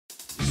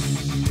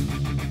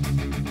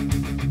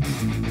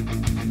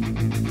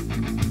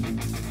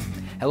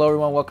Hello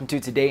everyone, welcome to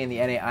Today in the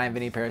NA. I'm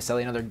Vinny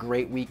Paracelli. Another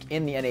great week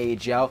in the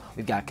NAHL.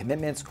 We've got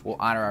commitments, we'll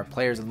honor our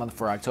players of the month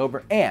for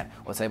October, and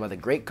we'll tell you about the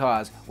great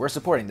cause we're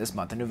supporting this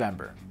month in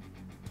November.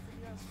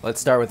 Let's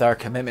start with our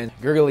commitment.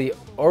 Gergely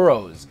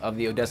Orosz of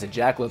the Odessa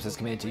Jackalopes has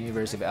committed to the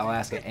University of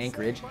Alaska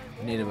Anchorage,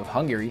 a native of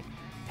Hungary,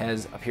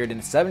 has appeared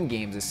in 7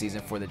 games this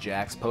season for the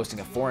Jacks, posting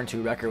a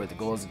 4-2 record with a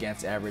goals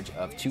against average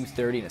of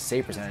 .230 and a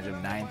save percentage of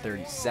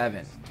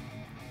 .937.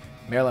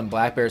 Maryland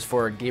Black Bears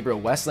forward Gabriel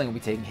Westling will be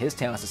taking his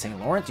talents to St.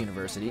 Lawrence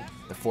University.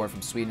 The forward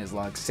from Sweden has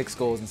logged 6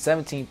 goals and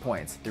 17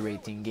 points through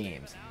 18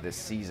 games this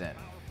season.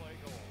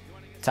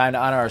 Time to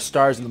honor our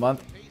stars of the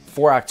month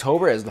for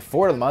October, as the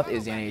forward of the month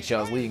is the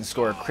NHL's leading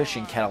scorer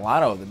Christian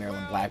Catalano of the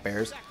Maryland Black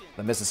Bears.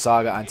 The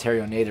Mississauga,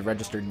 Ontario native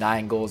registered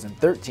 9 goals and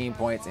 13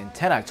 points in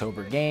 10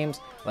 October games.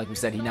 Like we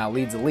said, he now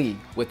leads the league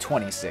with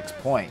 26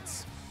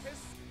 points.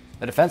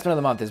 The defenseman of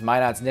the month is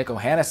Minot's Nick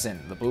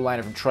Ohannesson. The blue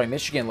liner from Troy,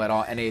 Michigan led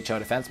all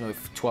NHL defensemen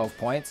with 12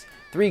 points,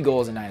 3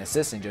 goals and 9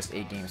 assists in just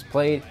 8 games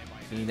played.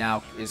 He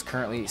now is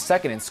currently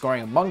second in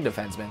scoring among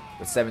defensemen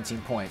with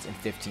 17 points in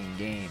 15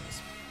 games.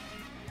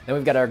 Then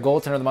we've got our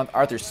goaltender of the month,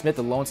 Arthur Smith,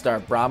 the Lone Star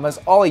Brahmas.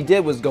 All he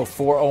did was go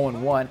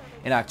 4-0-1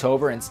 in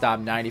October and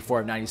stopped 94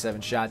 of 97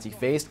 shots he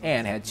faced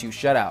and had 2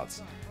 shutouts.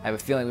 I have a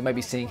feeling we might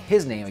be seeing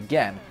his name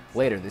again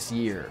later this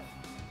year.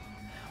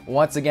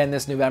 Once again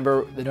this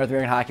November, the North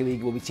American Hockey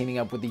League will be teaming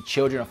up with the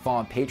Children of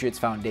Fallen Patriots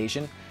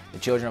Foundation. The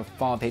Children of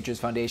Fallen Patriots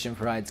Foundation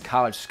provides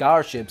college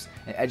scholarships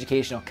and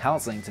educational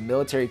counseling to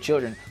military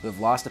children who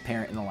have lost a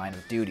parent in the line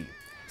of duty.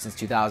 Since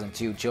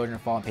 2002, Children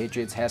of Fallen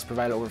Patriots has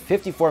provided over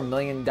 $54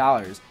 million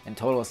in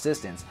total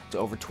assistance to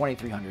over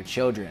 2,300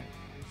 children.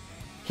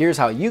 Here's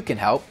how you can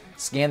help.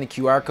 Scan the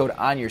QR code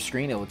on your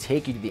screen. It will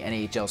take you to the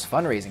NAHL's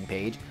fundraising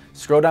page.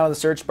 Scroll down to the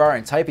search bar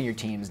and type in your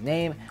team's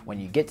name. When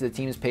you get to the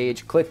team's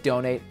page, click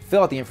Donate,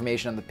 fill out the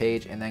information on the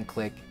page, and then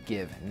click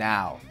Give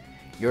Now.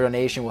 Your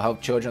donation will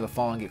help Children of the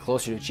Fallen get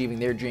closer to achieving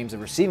their dreams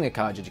of receiving a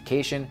college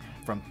education.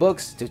 From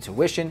books to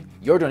tuition,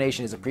 your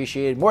donation is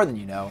appreciated more than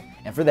you know,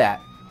 and for that,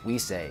 we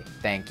say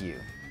thank you.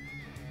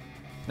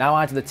 Now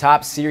on to the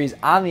top series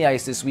on the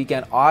ice this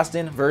weekend,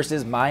 Austin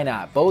versus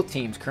Minot. Both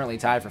teams currently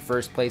tied for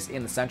first place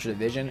in the Central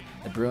Division.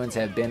 The Bruins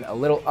have been a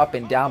little up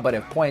and down, but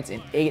have points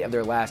in 8 of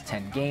their last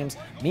 10 games.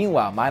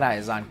 Meanwhile, Minot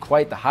is on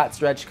quite the hot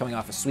stretch, coming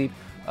off a sweep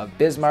of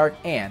Bismarck,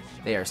 and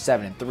they are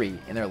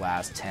 7-3 in their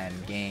last 10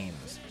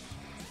 games.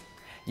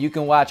 You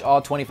can watch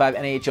all 25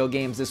 NHL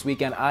games this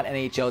weekend on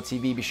NHL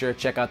TV. Be sure to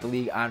check out the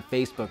league on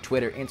Facebook,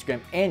 Twitter,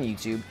 Instagram, and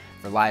YouTube.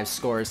 For live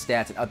scores,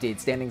 stats, and updated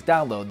standings,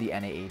 download the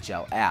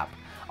NAHL app.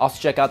 Also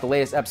check out the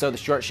latest episode of the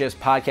Short Shifts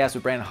podcast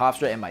with Brandon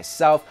Hofstra and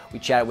myself. We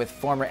chatted with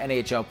former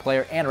NHL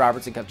player and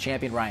Robertson Cup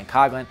champion Ryan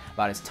Coughlin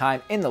about his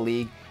time in the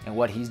league and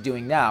what he's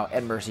doing now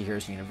at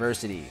Mercyhurst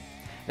University.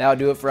 That'll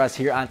do it for us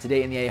here on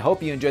Today in the NA.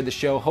 Hope you enjoyed the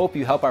show. Hope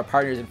you help our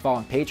partners in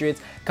Fallen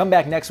Patriots. Come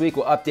back next week.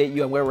 We'll update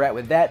you on where we're at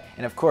with that,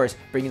 and of course,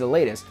 bring you the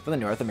latest from the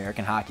North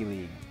American Hockey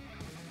League.